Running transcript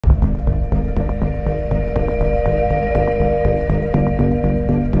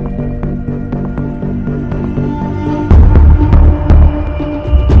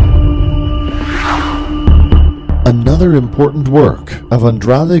important work of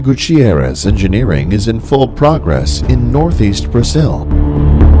Andrade Gutierrez Engineering is in full progress in northeast Brazil.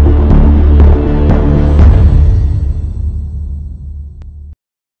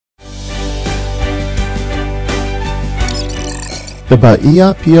 The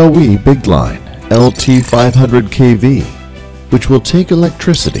Bahia Piauí Big Line LT 500 kV, which will take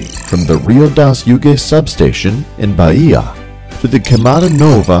electricity from the Rio das Yugas substation in Bahia to the Queimada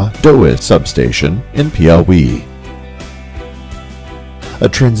Nova 2 substation in Piauí. A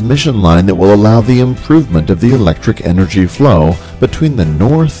transmission line that will allow the improvement of the electric energy flow between the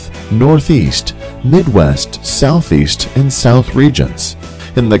north, northeast, midwest, southeast, and south regions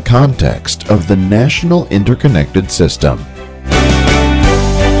in the context of the national interconnected system.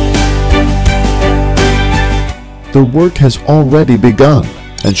 The work has already begun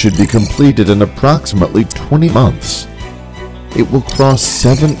and should be completed in approximately 20 months. It will cross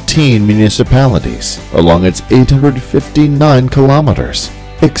 17 municipalities along its 859 kilometers,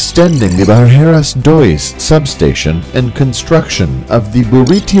 extending the Barreiras 2 substation and construction of the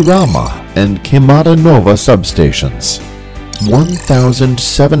Buritirama and Queimada Nova substations.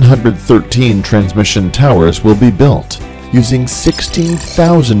 1,713 transmission towers will be built using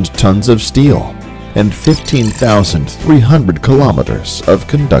 16,000 tons of steel and 15,300 kilometers of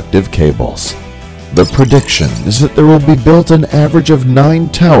conductive cables. The prediction is that there will be built an average of 9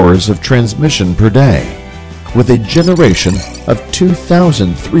 towers of transmission per day, with a generation of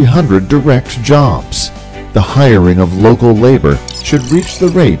 2,300 direct jobs. The hiring of local labor should reach the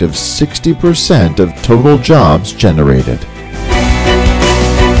rate of 60% of total jobs generated.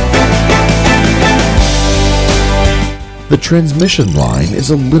 The transmission line is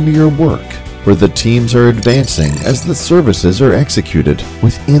a linear work, where the teams are advancing as the services are executed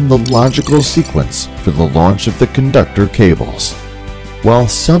within the logical sequence for the launch of the conductor cables, while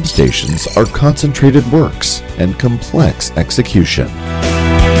substations are concentrated works and complex execution.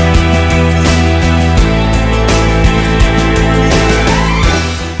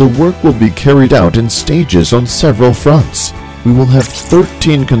 The work will be carried out in stages on several fronts. We will have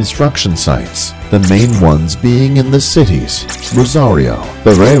 13 construction sites, the main ones being in the cities Rosario,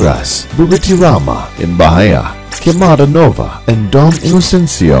 Barreiras, Buritirama in Bahia, Queimada Nova, and Dom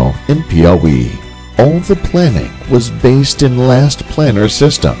Inocencio in Piauí. All the planning was based in last planner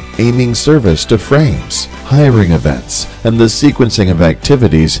system, aiming service to frames, hiring events, and the sequencing of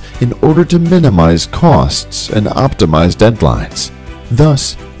activities in order to minimize costs and optimize deadlines.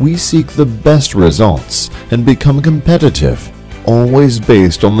 Thus, we seek the best results and become competitive, always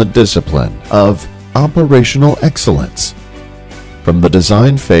based on the discipline of operational excellence, from the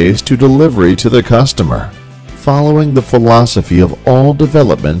design phase to delivery to the customer, following the philosophy of all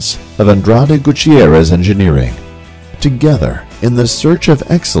developments of Andrade Gutierrez Engineering. Together, in the search of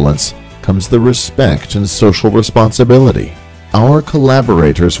excellence, comes the respect and social responsibility. Our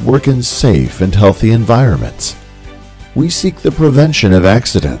collaborators work in safe and healthy environments. We seek the prevention of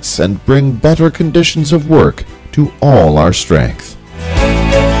accidents and bring better conditions of work to all our strength.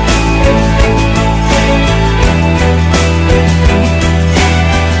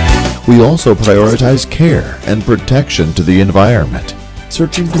 We also prioritize care and protection to the environment,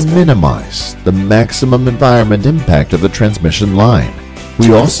 searching to minimize the maximum environment impact of the transmission line.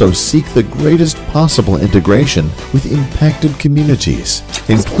 We also seek the greatest possible integration with impacted communities,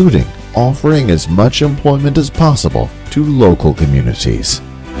 including offering as much employment as possible to local communities.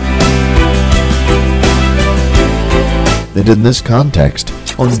 And in this context,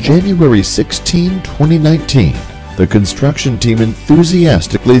 on January 16, 2019, the construction team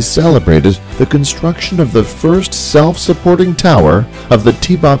enthusiastically celebrated the construction of the first self-supporting tower of the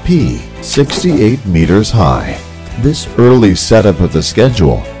TBAPI, 68 meters high. This early setup of the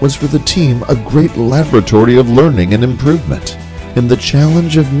schedule was for the team a great laboratory of learning and improvement in the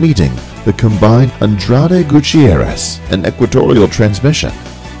challenge of meeting the combined Andrade Gutierrez and equatorial transmission,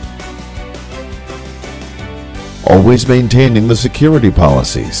 always maintaining the security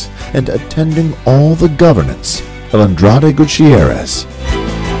policies and attending all the governance of Andrade Gutierrez.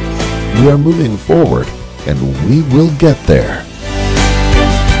 We are moving forward, and we will get there.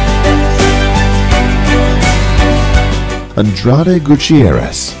 Andrade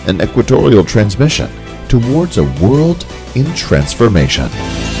Gutierrez and equatorial transmission towards a world in transformation.